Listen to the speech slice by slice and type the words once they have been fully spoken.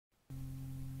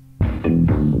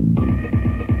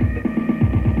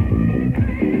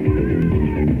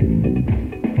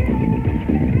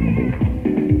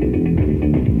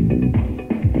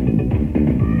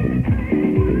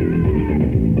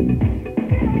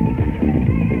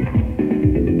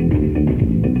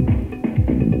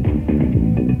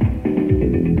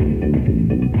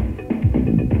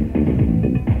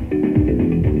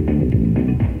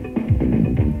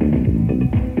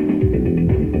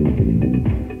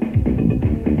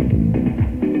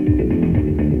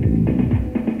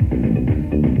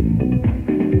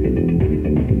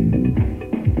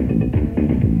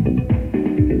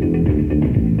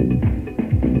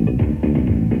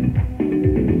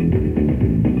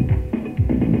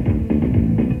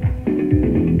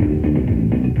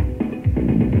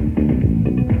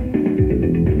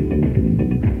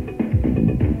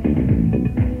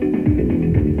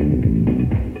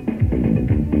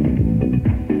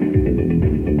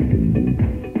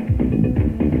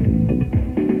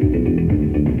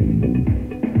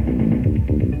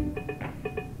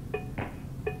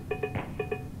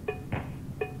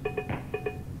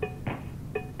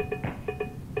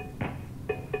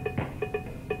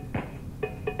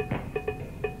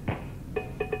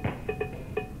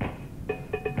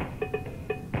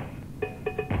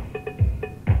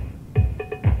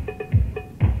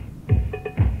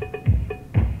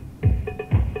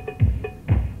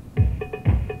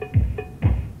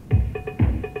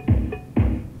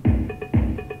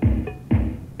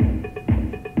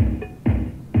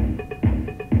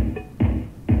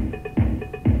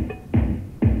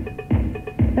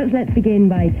Let's begin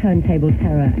by Turntable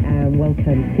Terror, and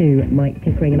welcome to Mike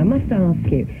Pickering. And I must ask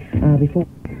you, before...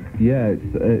 Yeah,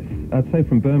 I'd say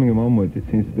from Birmingham onwards, it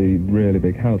seems to be really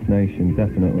big. House Nation,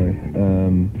 definitely.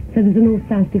 So there's a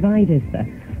north-south divide, is there?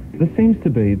 There seems to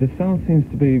be. The south seems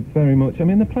to be very much... I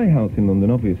mean, the Playhouse in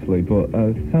London, obviously, but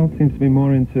south seems to be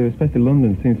more into, especially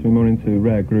London, seems to be more into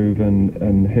rare groove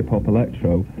and hip-hop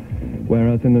electro,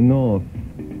 whereas in the north,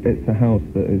 it's the house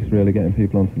that is really getting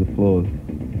people onto the floors.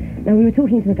 Now, we were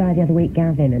talking to a guy the other week,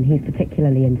 Gavin, and he's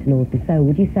particularly into Northern Soul.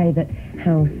 Would you say that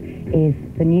house is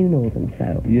the new Northern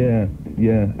Soul? Yeah,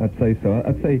 I'd say so.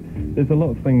 I'd say there's a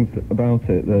lot of things about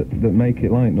it that make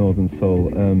it like Northern Soul.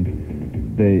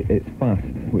 It's fast,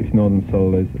 which Northern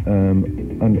Soul is,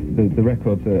 and the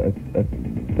records are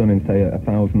done in, say,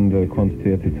 1,000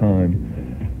 quantity at a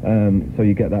time. So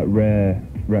you get that rare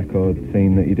record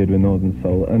scene that you did with Northern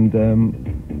Soul, and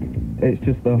it's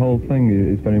just the whole thing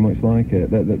is very much like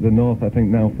it. The North, I think,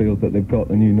 now feels that they've got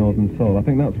the new Northern Soul. I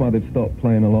think that's why they've stopped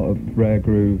playing a lot of rare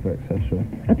groove, etc.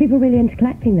 Are people really into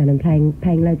collecting then and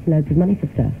paying loads and loads of money for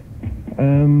stuff?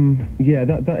 Yeah,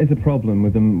 that is a problem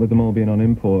with them all being on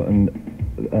import, and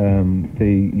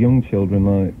the young children,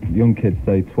 like young kids,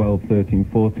 say 12, 13,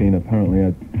 14, apparently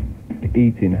are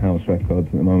eating house records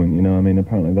at the moment, you know. I mean,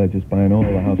 apparently they're just buying all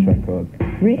the house records.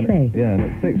 Really? Yeah, and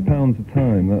it's £6 a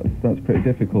time. That's pretty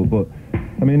difficult. But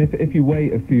I mean, if you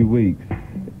wait a few weeks,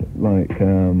 like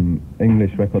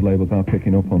English record labels are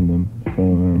picking up on them.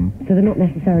 So they're not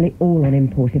necessarily all on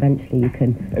import. Eventually, you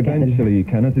can. Eventually, you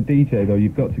can. As a DJ, though,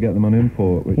 you've got to get them on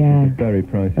import, which is very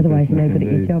pricey. Otherwise, you're no good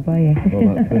at your job, are you?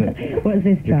 Well, that's it. What's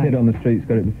this track? The kid on the street's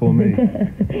got it before me.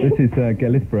 This is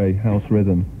Gallifrey House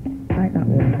Rhythm. I like that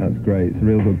one. That's great. It's a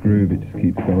real good groove. It just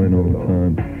keeps going all the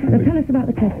time. Now tell us about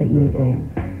the club that you do.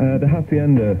 The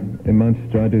Hacienda in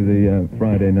Manchester. I do the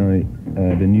Friday night,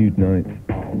 the nude night.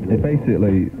 It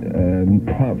basically,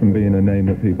 apart from being a name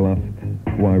that people asked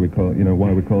why we call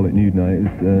it nude night,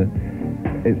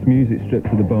 it's music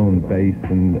stripped to the bone, bass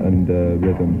and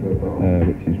rhythm,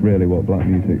 which is really what black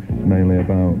music's mainly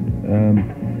about.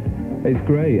 It's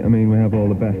great. I mean, we have all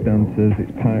the best dancers.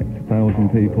 It's packed, 1,000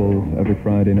 people every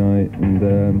Friday night, and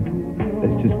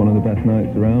it's just one of the best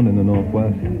nights around in the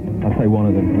Northwest. I'd say one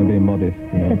of them, I'm being modest,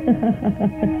 you know.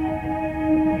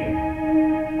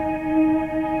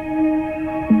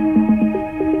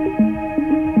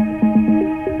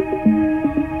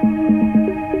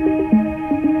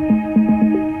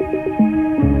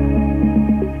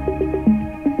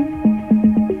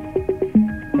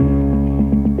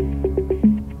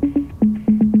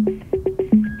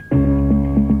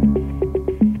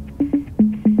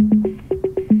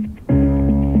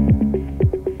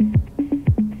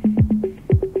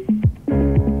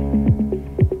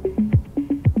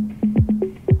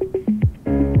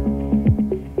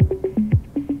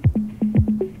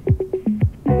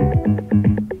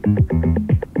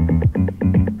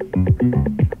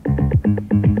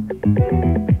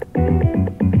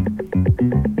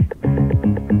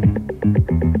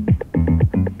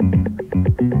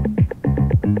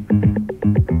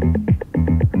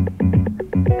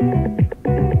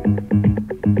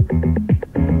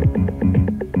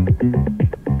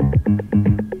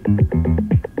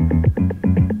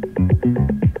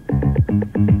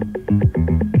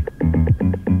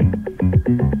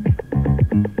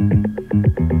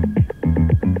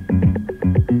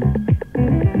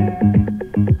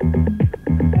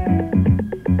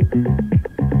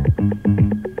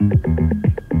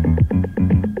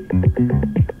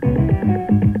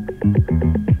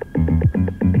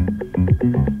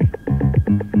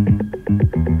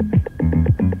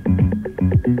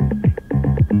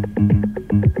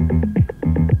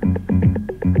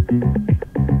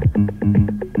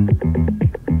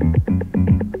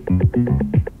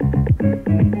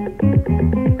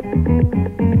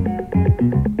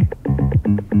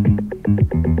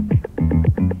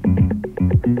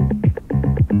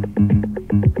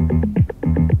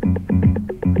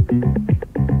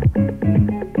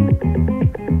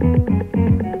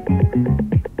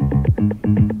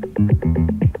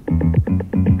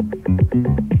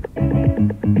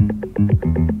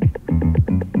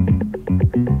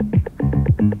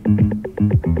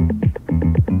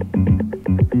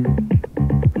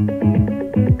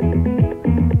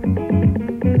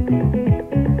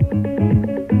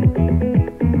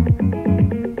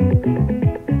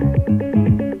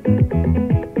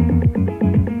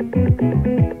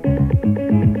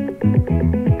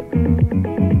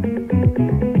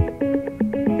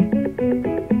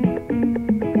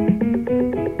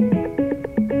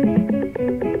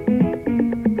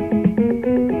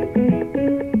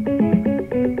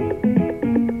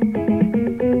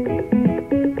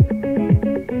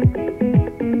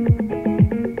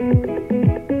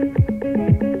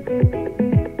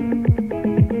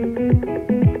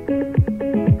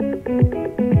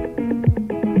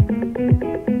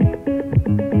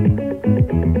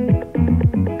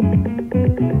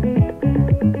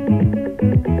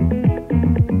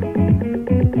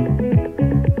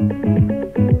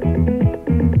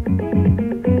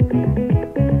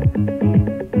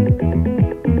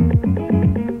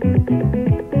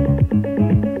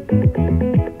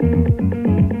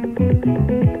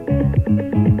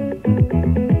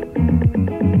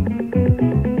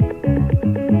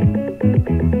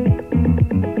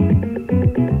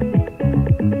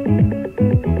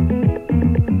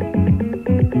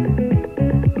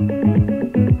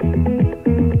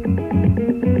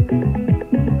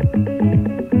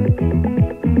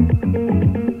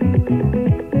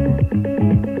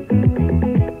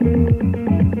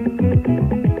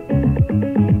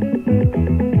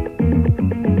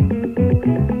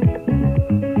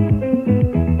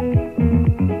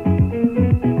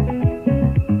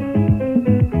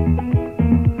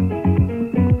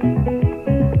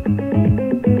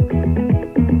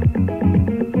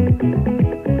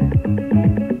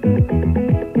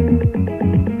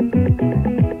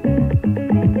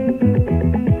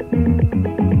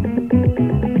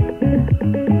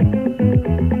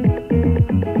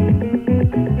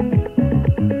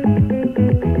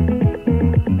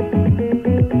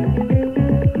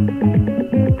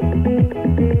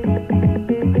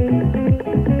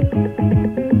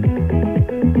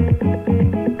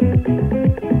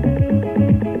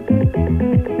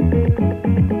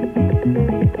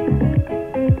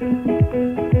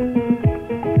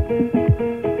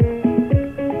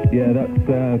 Yeah, that's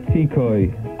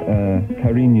T-Coy,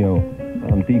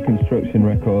 Cariño, on Deconstruction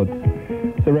Records.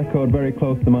 It's a record very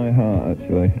close to my heart,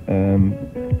 actually,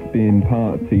 being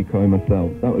part of T-Coy myself.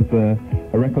 That was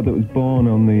a record that was born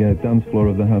on the dance floor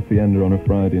of the Hacienda on a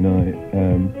Friday night.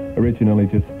 Originally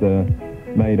just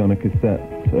made on a cassette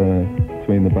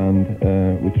between the band.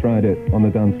 We tried it on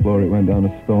the dance floor, it went down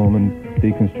a storm, and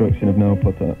Deconstruction have now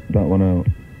put that one out.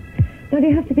 Now, do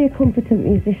you have to be a competent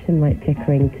musician like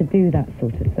Pickering to do that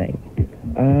sort of thing?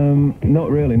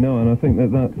 Not really, no, and I think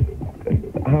that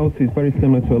house is very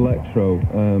similar to electro.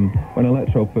 When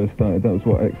electro first started, that was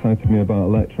what excited me about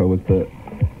electro, was that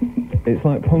it's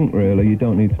like punk, really. You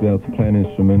don't need to be able to play an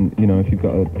instrument. You know, if you've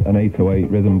got an 808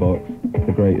 rhythm box, it's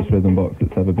the greatest rhythm box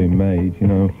that's ever been made, you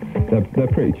know. They're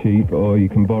pretty cheap, or you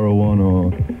can borrow one,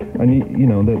 and you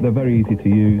know, they're very easy to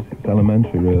use. It's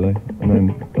elementary, really. And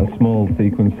then a small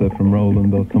sequencer from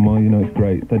Roland or somewhere, you know, it's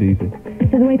great, it's dead easy.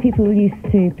 So the way people used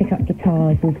to pick up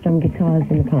guitars and strum guitars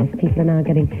in the past,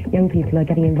 young people are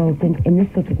getting involved in this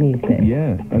sort of music.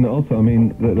 Yeah, and also, I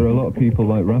mean, there are a lot of people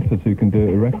like rappers who can do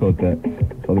it with record decks.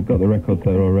 So they've got the records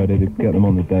there already, they get them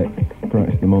on the deck,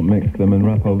 scratch them up, mix them, and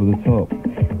rap over the top.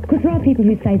 Because there are people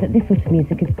who say that this sort of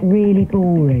music is really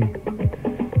boring.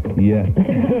 Yeah.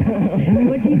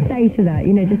 What do you say to that?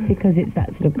 You know, just because it's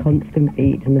that sort of constant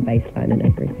beat and the bass line and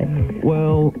everything.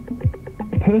 Well,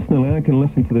 personally, I can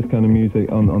listen to this kind of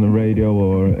music on the radio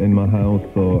or in my house,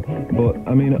 but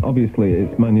I mean, obviously,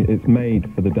 it's made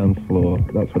for the dance floor.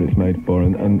 That's what it's made for,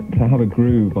 and to have a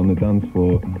groove on the dance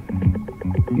floor,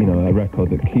 you know, a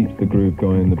record that keeps the groove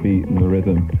going, the beat and the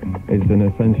rhythm, is an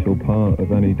essential part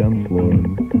of any dance floor,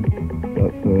 and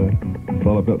that's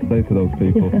all I've got to say to those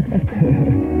people.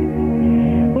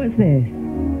 What's this?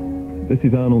 This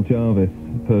is Arnold Jarvis,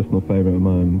 a personal favourite of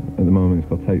mine at the moment. It's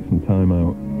called Take Some Time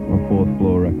Out on Fourth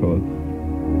Floor Records.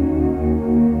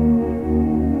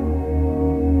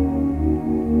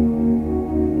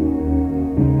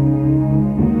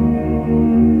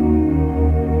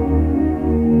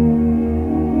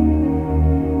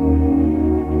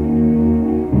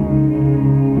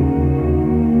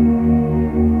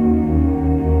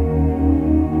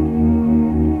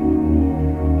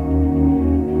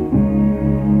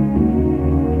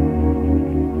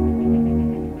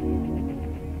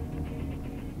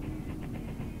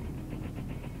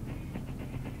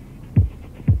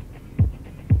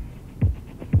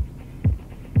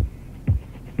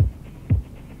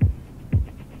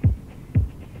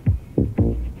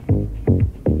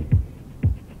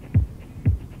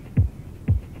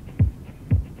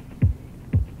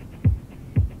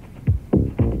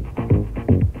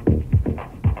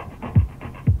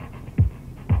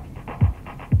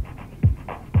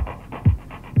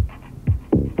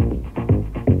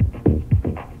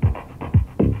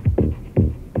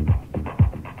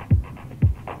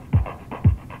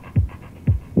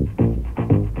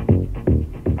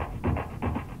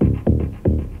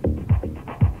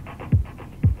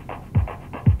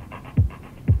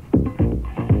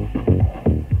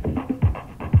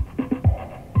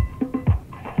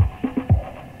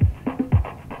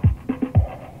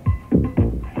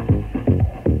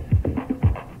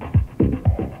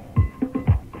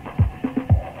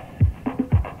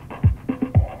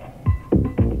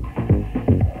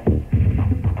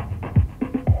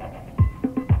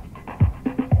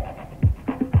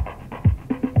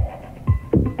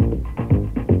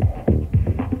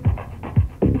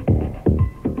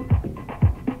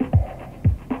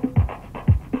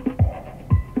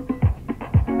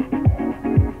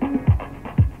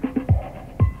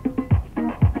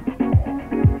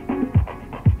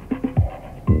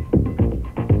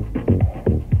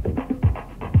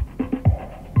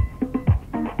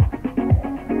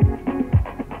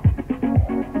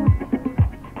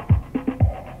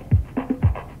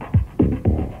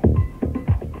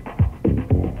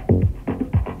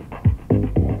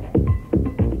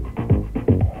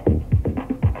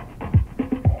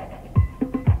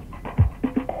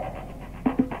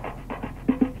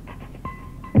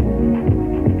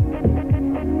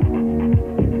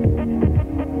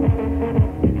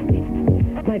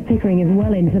 Pickering is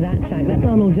well into that track. That's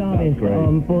Arnold Jarvis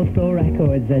on Fourth Floor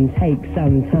Records and Take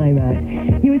Some Time Out.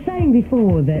 You were saying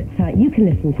before that you can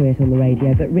listen to it on the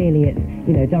radio, but really it's,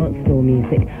 you know, dance floor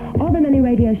music. Are there many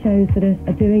radio shows that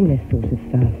are doing this sort of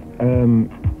stuff?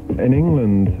 In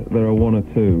England, there are one or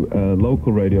two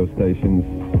local radio stations.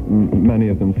 Many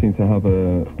of them seem to have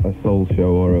a soul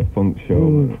show or a funk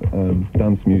show,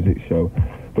 dance music show.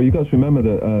 But you've got to remember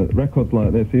that records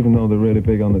like this, even though they're really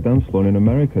big on the dance floor in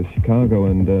America, Chicago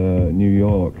and New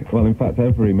York, well, in fact,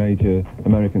 every major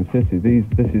American city,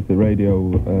 this is the radio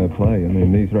play. I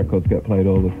mean, these records get played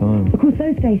all the time. Of course,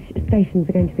 those stations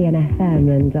are going to be an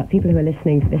FM, and people who are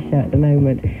listening to this show at the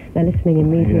moment, they're listening in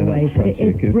medium waves. It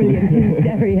is brilliant in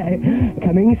stereo.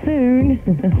 Coming soon,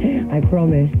 I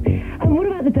promise. What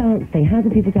about the dancing? How do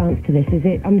people dance to this? Is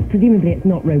it? Presumably, it's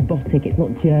not robotic. It's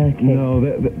not jerky. No,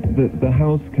 the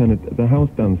house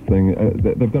dance thing.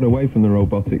 They've got away from the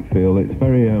robotic feel. It's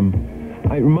very.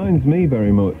 It reminds me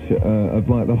very much of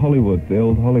like the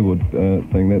old Hollywood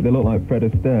thing. They look like Fred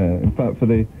Astaire. In fact, for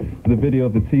the video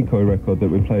of the T-Coy record that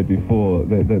we played before,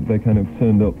 they kind of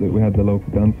turned up. That we had the local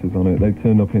dancers on it. They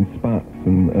turned up in spats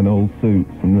and old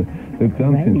suits, and the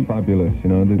dancing's fabulous. You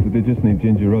know, they just need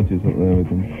Ginger Rogers up there with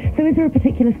them. So, is there a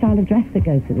particular style of dress that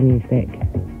goes with the music?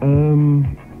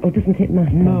 Or doesn't it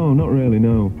matter? No, not really.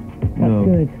 No. That's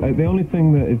good. The only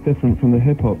thing that is different from the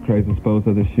hip-hop craze, I suppose,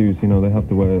 are the shoes. You know, they have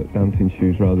to wear dancing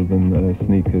shoes rather than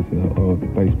sneakers or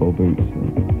baseball boots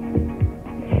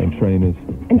and trainers.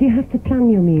 And do you have to plan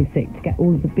your music to get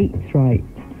all of the beats right?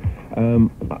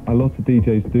 A lot of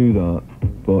DJs do that,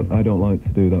 but I don't like to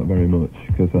do that very much,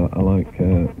 because I like...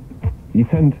 you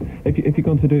tend... If you're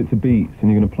going to do it to beats and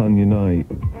you're going to plan your night,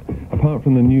 apart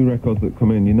from the new records that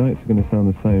come in, your nights are going to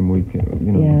sound the same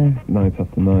night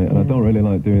after night, and I don't really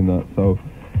like doing that. So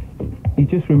you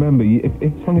just remember,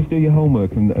 as long as you do your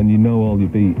homework and you know all your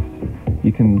beats,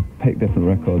 you can pick different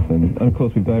records, and of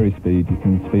course with Vari-Speed you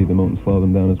can speed them up and slow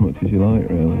them down as much as you like,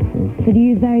 really. So do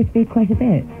you use Vari-Speed quite a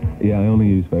bit? Yeah, I only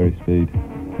use Vari-Speed.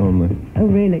 Only. Oh,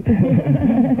 really?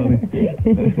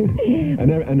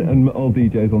 and all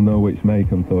DJs will know which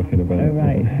make I'm talking about. Oh,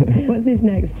 right. What's this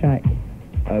next track?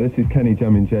 This is Kenny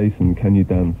Jammin' Jason, Can You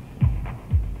Dance?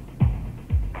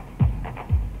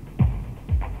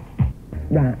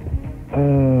 Rap.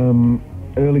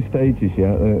 Early stages,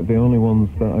 yeah. The only ones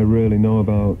that I really know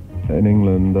about in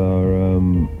England are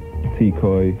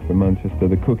T-Coy from Manchester,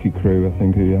 the Cookie Crew, I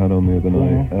think, who you had on the other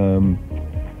night,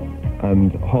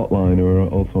 and Hotline, who are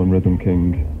also on Rhythm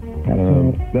King.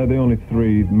 They're the only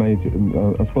three major...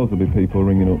 I suppose there'll be people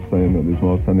ringing up saying that there's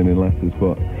more sending in letters,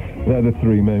 but they're the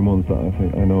three main ones that I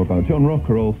think I know about. John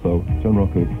Rocker also. John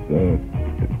Rocker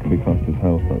could be classed as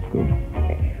house, that's good.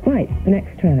 Right, the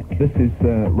next track. This is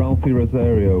Ralphie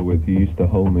Rosario with You Used to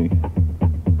Hold Me.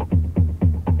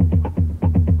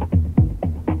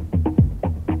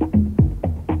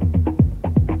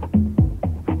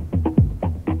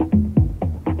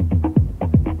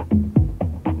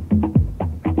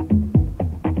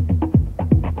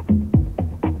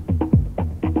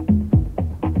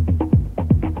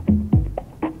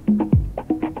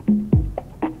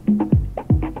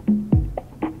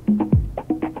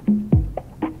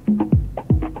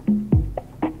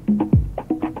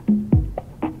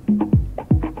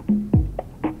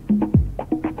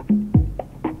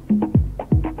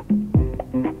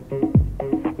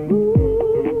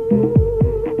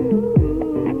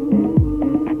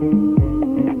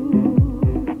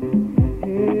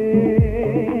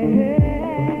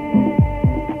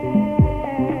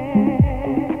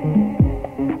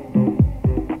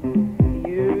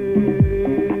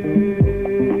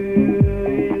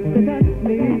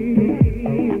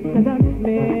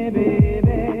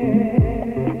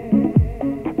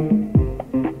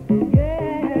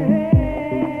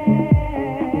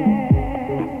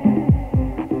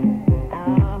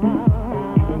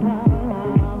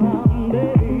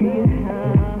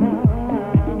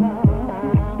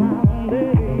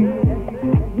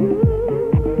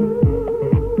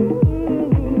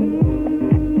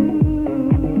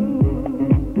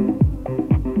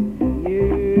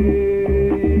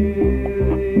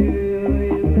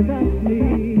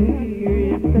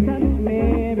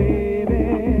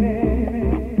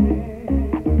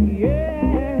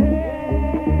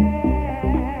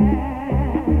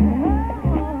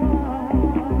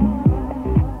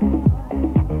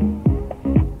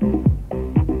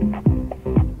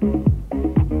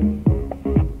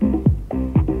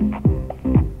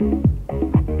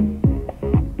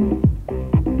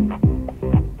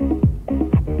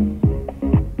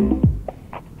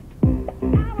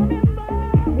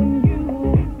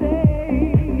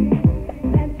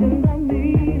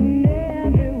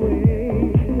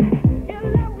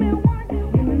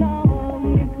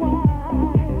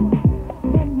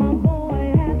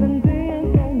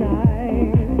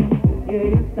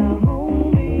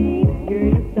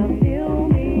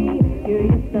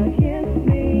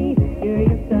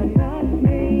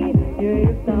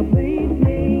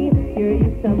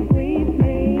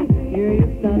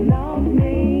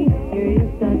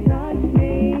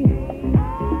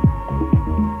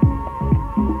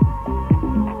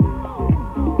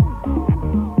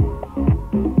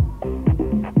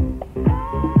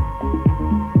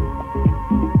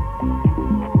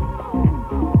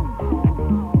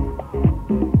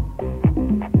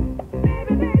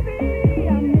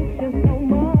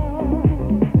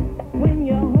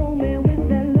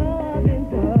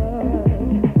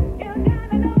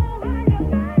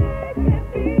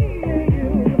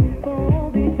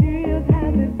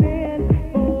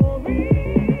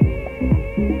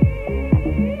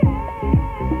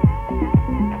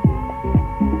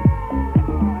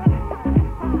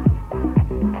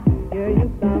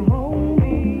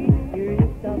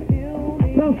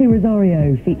 Coffee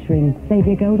Rosario featuring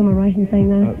Xavier Gold, am I right in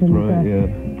saying that? That's right, yeah.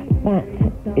 That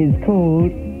is called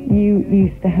You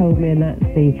Used to Hold Me, and that's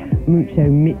the Mucho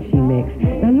Michi mix.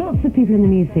 Now, lots of people in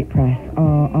the music press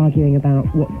are arguing about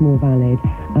what's more valid,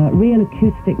 real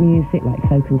acoustic music like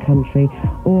folk and country,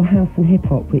 or house and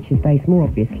hip-hop, which is based more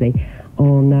obviously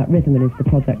on rhythm and is the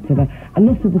product of a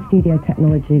lot of the studio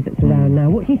technology that's around now.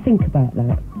 What do you think about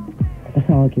that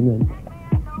argument?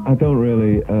 I don't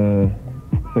really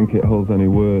think it holds any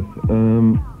worth.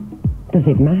 Does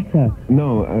it matter?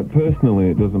 No,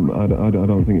 personally it doesn't. I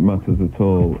don't think it matters at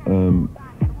all.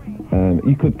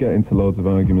 You could get into loads of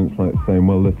arguments like saying,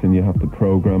 well, listen, you have to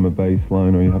program a bass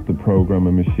line or you have to program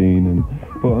a machine,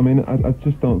 but I mean, I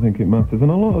just don't think it matters.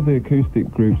 And a lot of the acoustic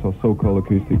groups, or so-called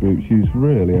acoustic groups, use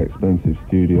really expensive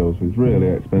studios with really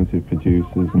expensive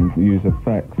producers and use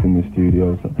effects in the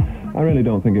studios. I really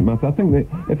don't think it matters. I think that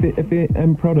if the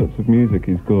end product of music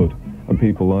is good and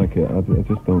people like it, I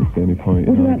just don't see any point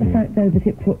in What about arguing. the fact, though, that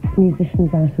it puts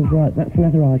musicians out of work? That's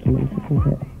another argument, isn't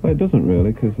it? Well, it doesn't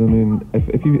really, because, I mean,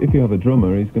 if you have a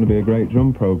drummer, he's going to be a great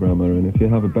drum programmer, and if you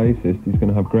have a bassist, he's going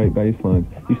to have great bass lines.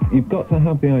 You've got to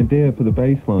have the idea for the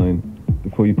bass line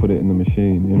before you put it in the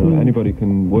machine. You know, anybody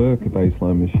can work a bass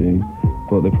line machine,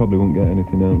 but they probably wouldn't get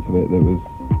anything out of it that was,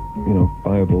 you know,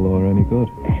 viable or any good.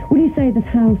 Would you say that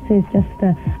house is just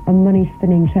a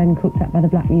money-spinning trend cooked up by the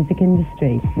black music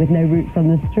industry with no roots on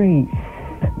the street?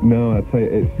 No, I'd say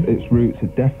its roots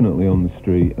are definitely on the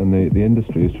street, and the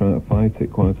industry is trying to fight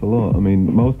it quite a lot. I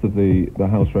mean, most of the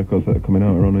house records that are coming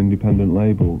out are on independent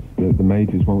labels. The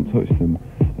majors won't touch them.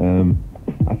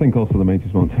 I think also the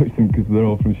majors won't touch them because they're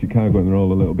all from Chicago and they're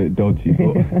all a little bit dodgy.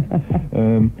 But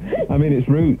I mean, its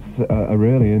roots are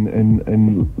really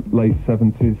in late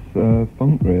 70s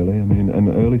funk, really. I mean, and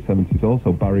early 70s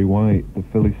also. Barry White, the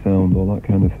Philly sound, all that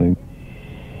kind of thing.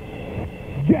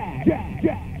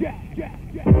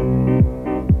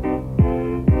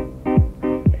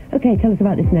 Okay, tell us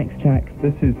about this next track.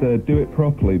 This is Do It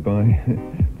Properly by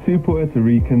two Puerto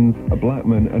Ricans, a black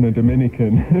man and a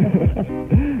Dominican.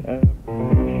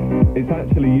 It's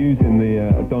actually using the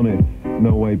Adonis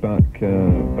No Way Back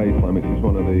bass line, which is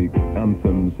one of the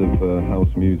anthems of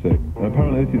house music. And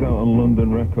apparently this is out on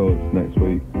London Records next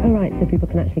week. All right, so people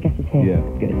can actually get it here. Yeah.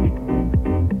 Good.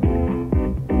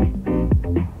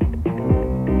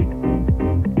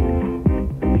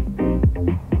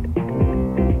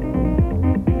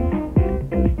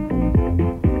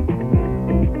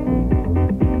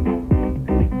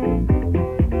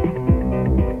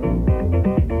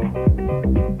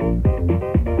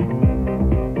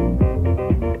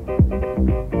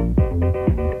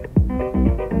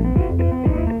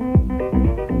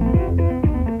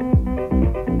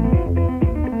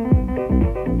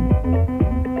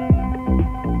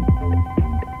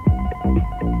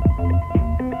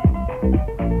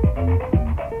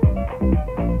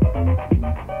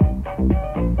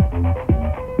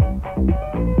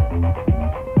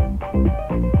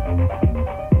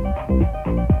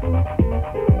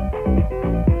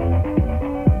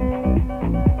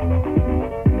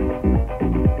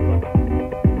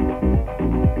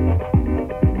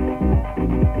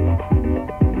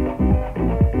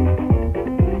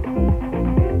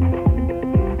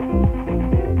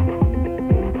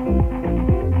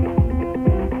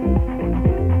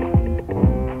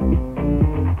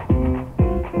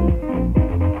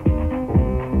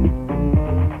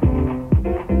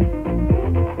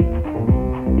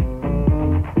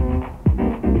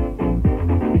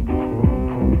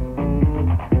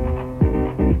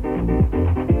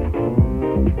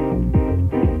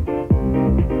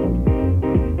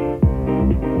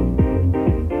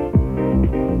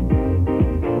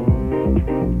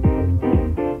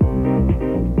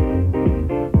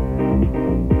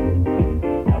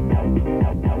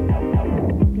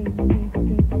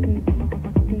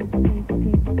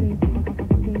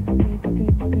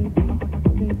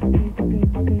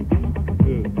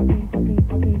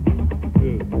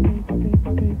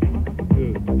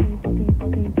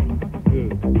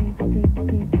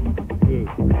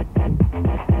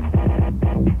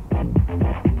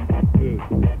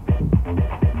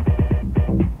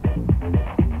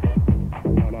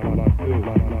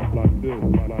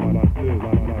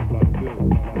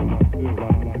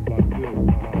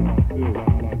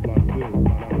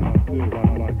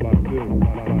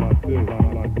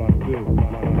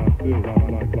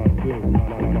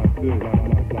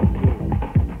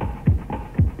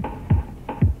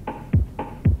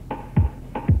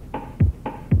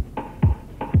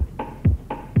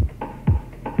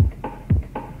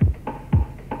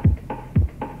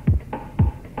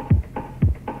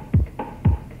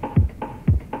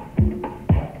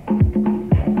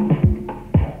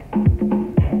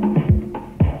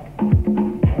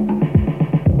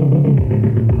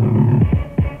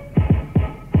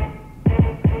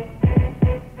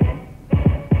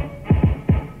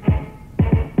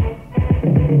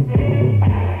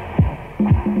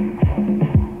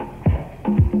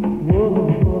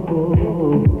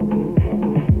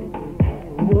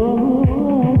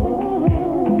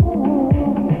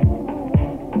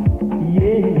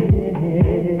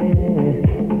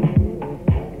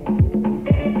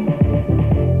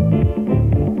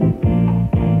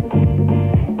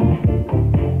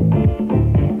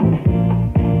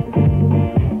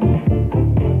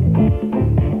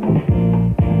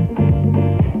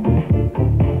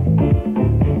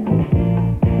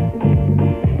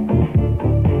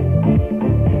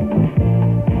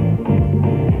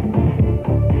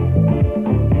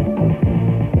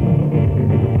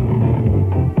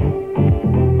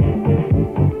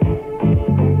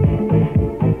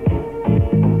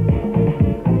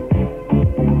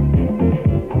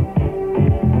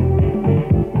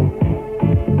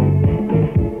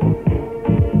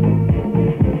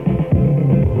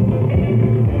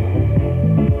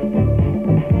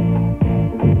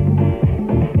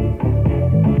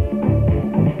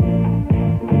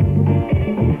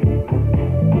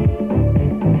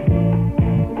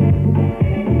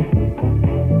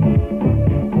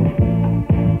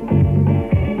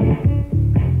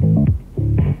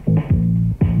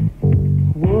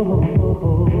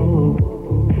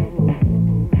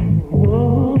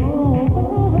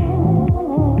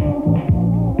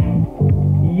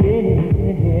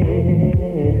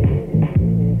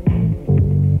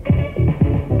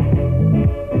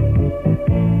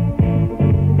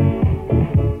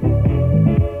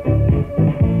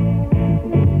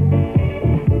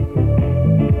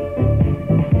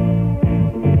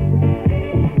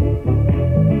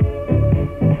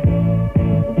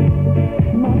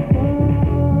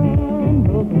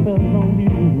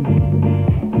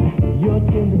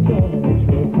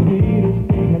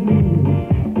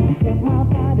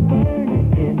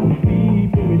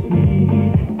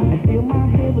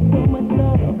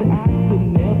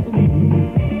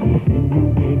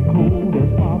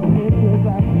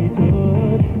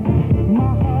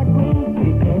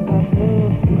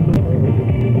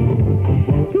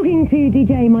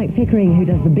 Pickering, who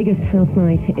does the biggest house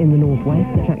night in the Northwest,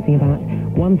 attracting about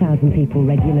 1,000 people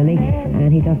regularly,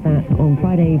 and he does that on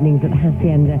Friday evenings at the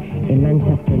Hacienda in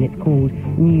Manchester, and it's called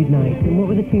Nude Night. And what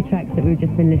were the two tracks that we've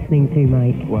just been listening to,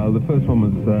 Mike? Well, the first one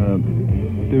was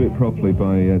Do It Properly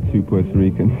by two Puerto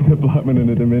Ricans, a black man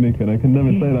and a Dominican. I can never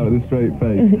say that with a straight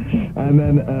face. And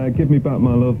then Give Me Back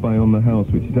My Love by On the House,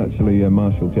 which is actually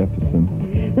Marshall Jefferson.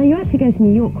 Now, you actually go to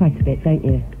New York quite a bit, don't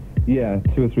you? Yeah,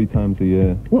 2 or 3 times a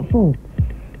year. What for?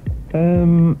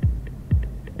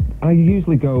 I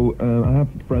usually go, I have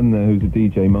a friend there who's a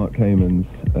DJ, Mark Kamens,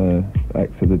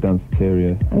 ex of the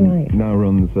Danceteria. Oh, right. Now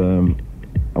runs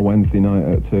a Wednesday night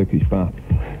at Turkish Baths.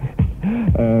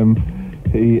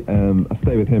 I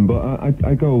stay with him, but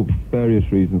I go various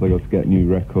reasons. I go to get new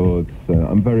records.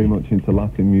 I'm very much into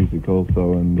Latin music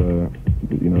also, and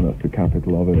you know, that's the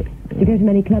capital of it. Do you go to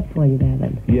many clubs while you're there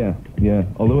then? Yeah.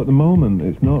 Although at the moment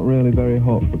it's not really very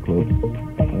hot for clubs.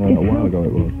 A while ago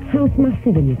it was. How's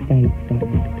massive in the States then?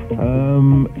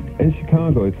 In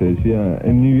Chicago it is, yeah.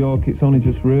 In New York it's only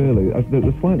just really... They're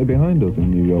slightly behind us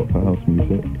in New York for house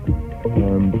music.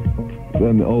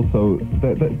 And also,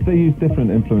 they use different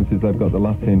influences. They've got the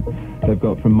Latin, they've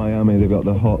got from Miami, they've got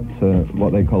the hot,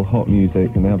 what they call hot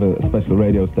music, and they have a special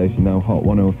radio station now, Hot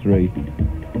 103.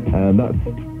 And that's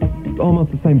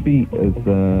almost the same beat as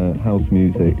house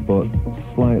music, but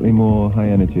slightly more high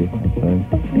energy, I'd say.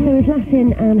 So is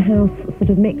Latin and house sort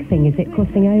of mixing, is it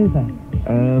crossing over?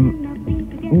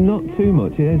 Not too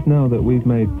much. It is now that we've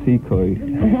made T-Coy.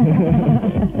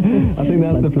 I think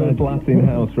that's the first Latin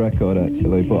house record,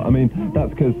 actually. But, I mean,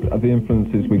 that's because of the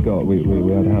influences we got. We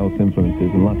had house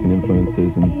influences and Latin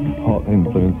influences and hot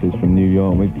influences from New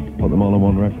York. We put them all on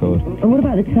one record. And what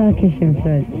about the Turkish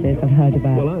influences I've heard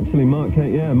about? Well, actually, Mark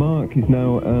is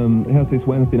now, he has this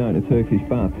Wednesday night at Turkish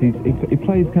Baths. He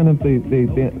plays kind of the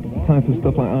type of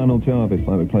stuff like Arnold Jarvis,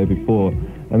 like we played before.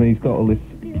 And then he's got all this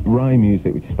Rai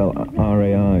music, which is spelled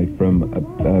R-A-I, from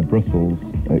Brussels.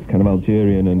 It's kind of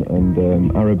Algerian and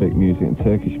Arabic music and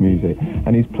Turkish music,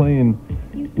 and he's playing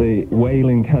the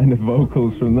wailing kind of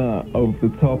vocals from that over the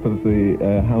top of the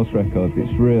house records.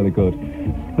 It's really good.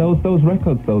 Those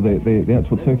records, though, the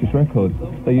actual Turkish records,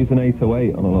 they use an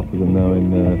 808 on a lot of them now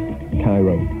in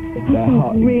Cairo. They're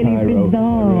hot in really Cairo.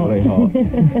 Bizarre. They're really hot.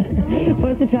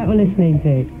 What's the track we're listening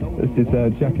to? This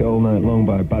is Jacket All Night Long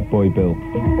by Bad Boy Bill.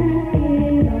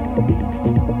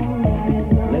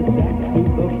 Let's jack to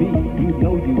the beat. You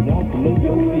know you want to move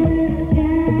your feet.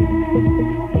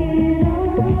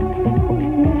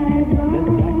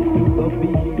 Let's jack to the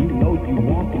beat. You know you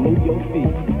want to move your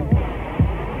feet.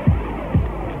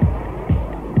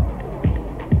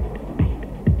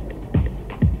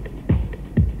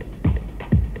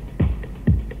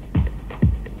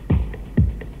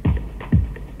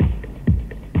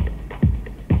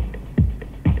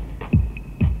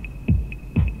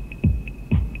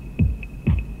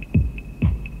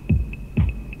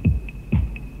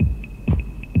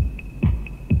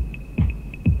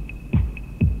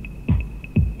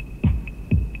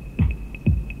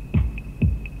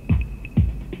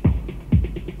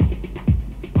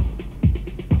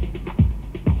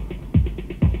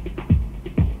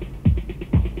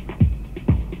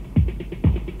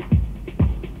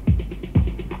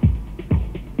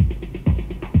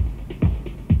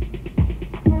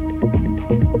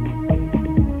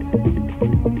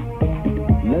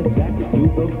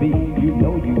 You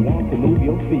know you want to move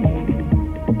your feet.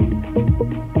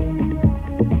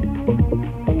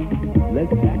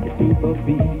 Let's jack it to the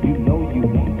beat. You know you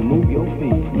want to move your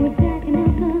feet. We're jacking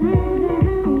up the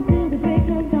house till the break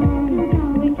of dawn.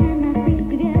 We cannot seem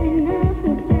to get enough.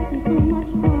 We're jacking so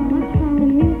much fun. The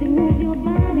music moves your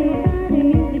body. The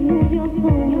music moves your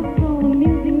soul. The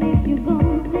music makes you go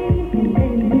crazy. And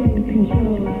then you lose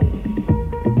control.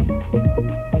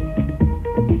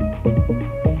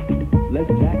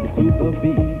 Let's jack it to the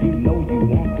beat. You know you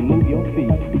want to move your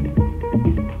feet.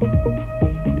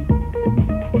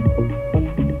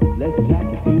 Let's jack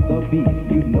it to the beat.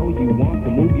 You know you want to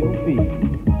move your feet.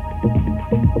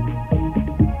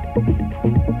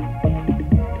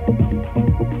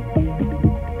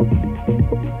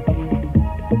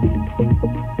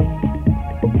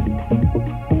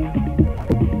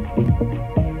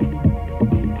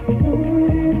 So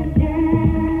let's jack it all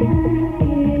night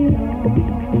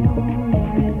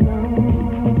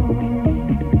long.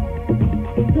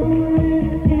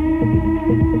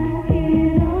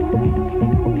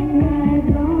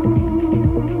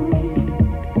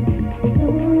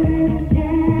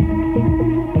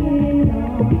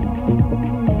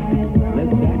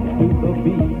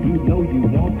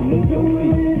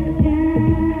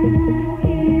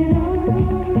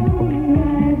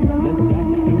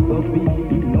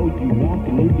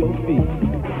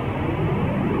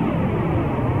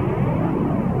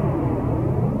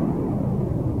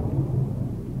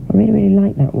 really, really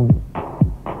like that one.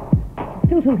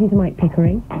 Still talking to Mike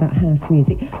Pickering about house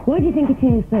music. Why do you think it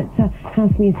is that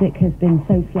house music has been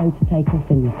so slow to take off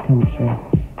in this country?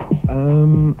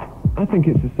 I think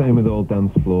it's the same with all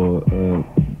dance floor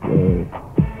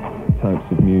types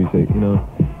of music, you know.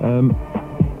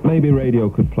 Maybe radio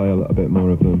could play a little bit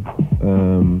more of them.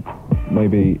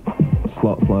 Maybe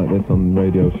slots like this on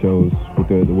radio shows would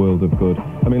do it the world of good.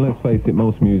 I mean, let's face it,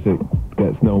 most music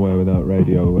gets nowhere without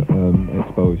radio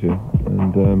exposure,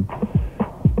 and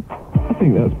I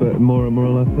think that's more or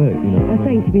less it, you know. I was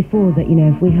saying to you before that, you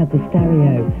know, if we had the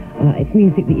stereo, it's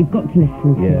music that you've got to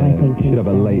listen to, yeah, I think. You should have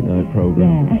a late night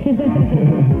program.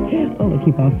 Yeah. Oh, we'll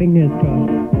keep our fingers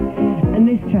crossed. And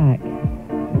this track?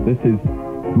 This is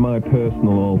my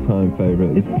personal all-time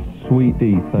favourite. It's Sweet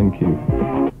D, Thank You.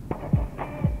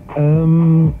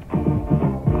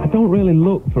 I don't really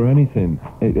look for anything.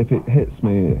 If it hits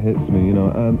me, it hits me, you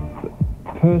know.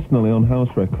 Personally, on house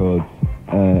records,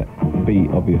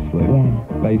 beat, obviously.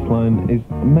 Yeah. Bassline is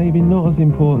maybe not as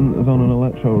important as on an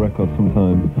electro record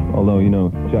sometimes, although, you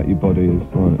know, Jack Your Body is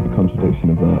like a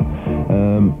contradiction of that.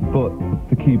 But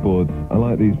the keyboards, I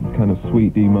like these kind of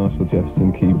Sweet D Marshall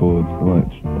Jefferson keyboards.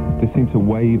 They seem to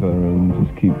waver and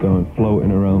just keep going,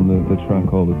 floating around the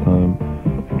track all the time.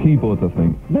 The keyboards, I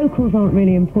think. Vocals aren't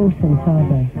really important, are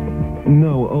they?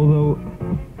 No, although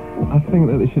I think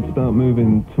that they should start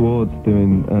moving towards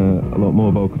doing a lot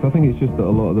more vocals. I think it's just that a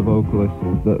lot of the vocalists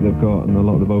that they've got and a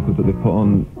lot of the vocals that they've put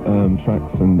on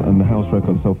tracks and the house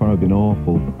records so far have been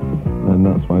awful, and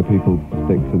that's why people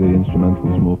stick to the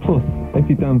instrumentals more. Plus, if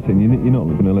you're dancing, you're not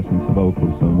going to listen to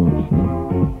vocals so much.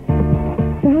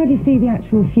 So how do you see the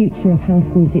actual future of house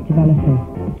music developing?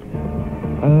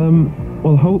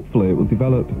 Well, hopefully it will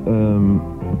develop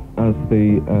as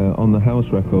on the house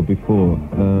record before,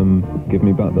 Give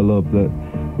Me Back the Love, that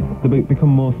they become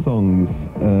more songs,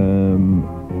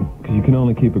 because you can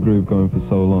only keep a groove going for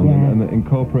so long, yeah. and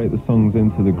incorporate the songs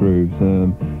into the grooves.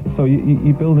 So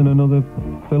you're building another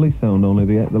Philly sound, only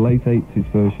the late 80s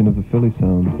version of the Philly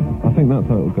sound. I think that's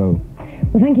how it'll go.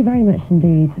 Well, thank you very much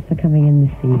indeed for coming in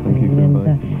this evening. Thank you very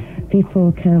much.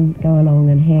 People can go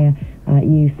along and hear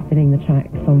you spinning the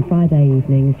tracks on Friday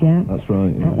evenings, yeah? That's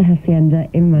right. Yeah. At the Hacienda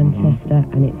in Manchester,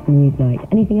 and it's Nude Night.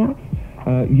 Anything else?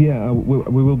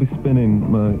 We will be spinning,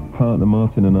 my partner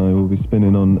Martin and I will be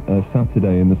spinning on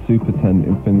Saturday in the Super Tent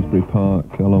in Finsbury Park,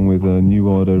 along with New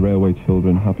Order, Railway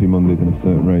Children, Happy Mondays and a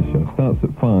Certain Ratio. It starts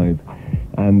at 5,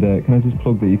 and can I just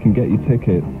plug that you can get your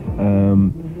tickets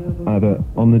either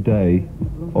on the day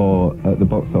or at the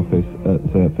box office at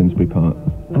Finsbury Park.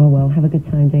 Oh, well, have a good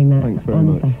time doing that. Thanks very on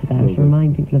much. Saturday. I shall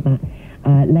remind people of that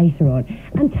later on.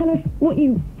 And tell us what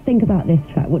you think about this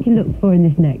track. What do you look for in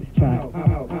this next track?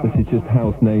 This is just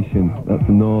House Nation. That's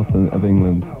the north of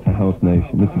England to House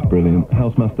Nation. This is brilliant.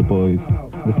 Housemaster Boys.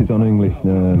 This is on English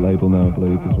label now, I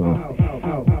believe, as well.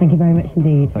 Thank you very much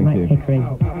indeed, Thank Mike you. Pickering.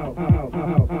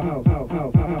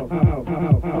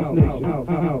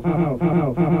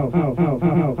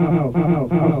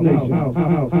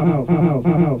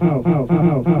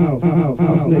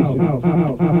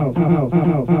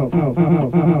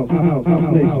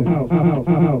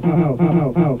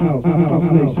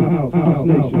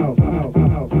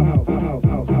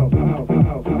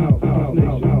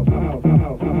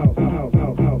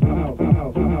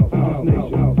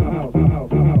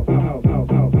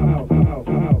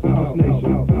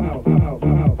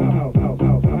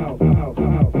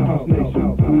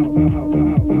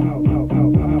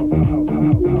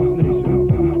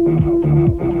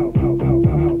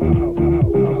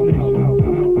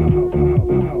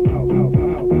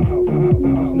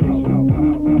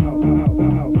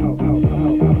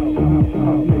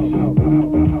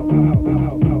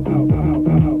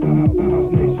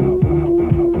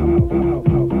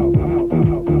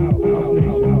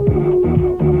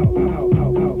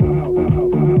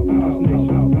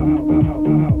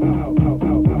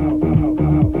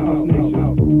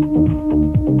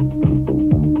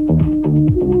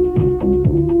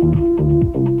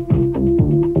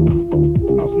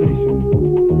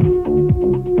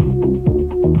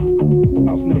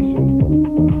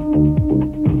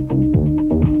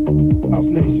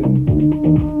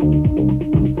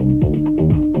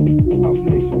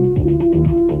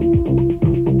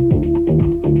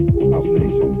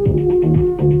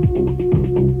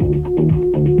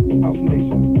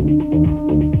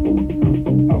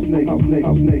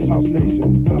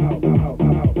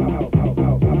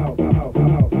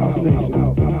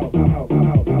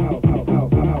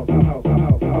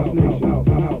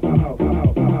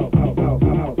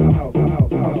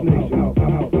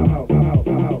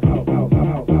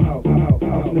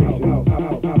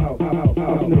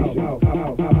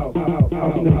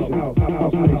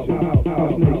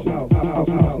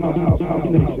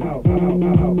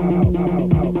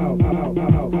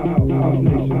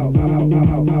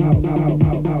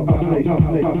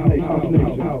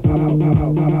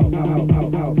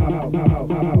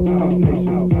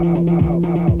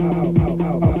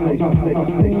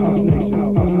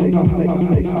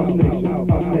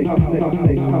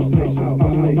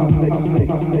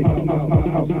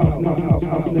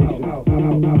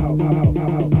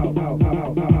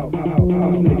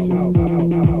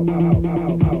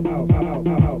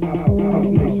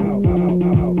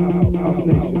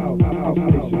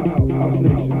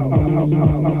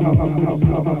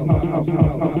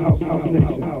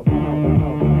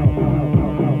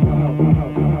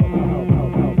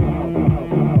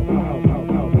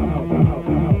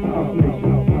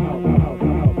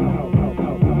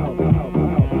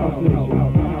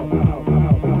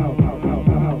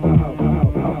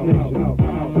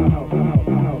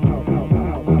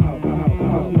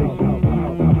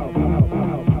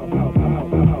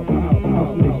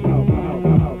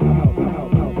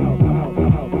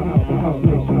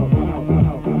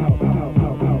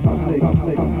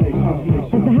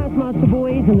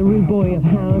 And the rude boy of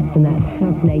house, and that's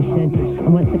House Nation.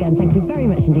 And once again, thank you very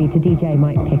much indeed to DJ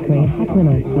Mike Pickering, a heck of a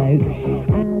nice bloke.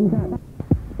 And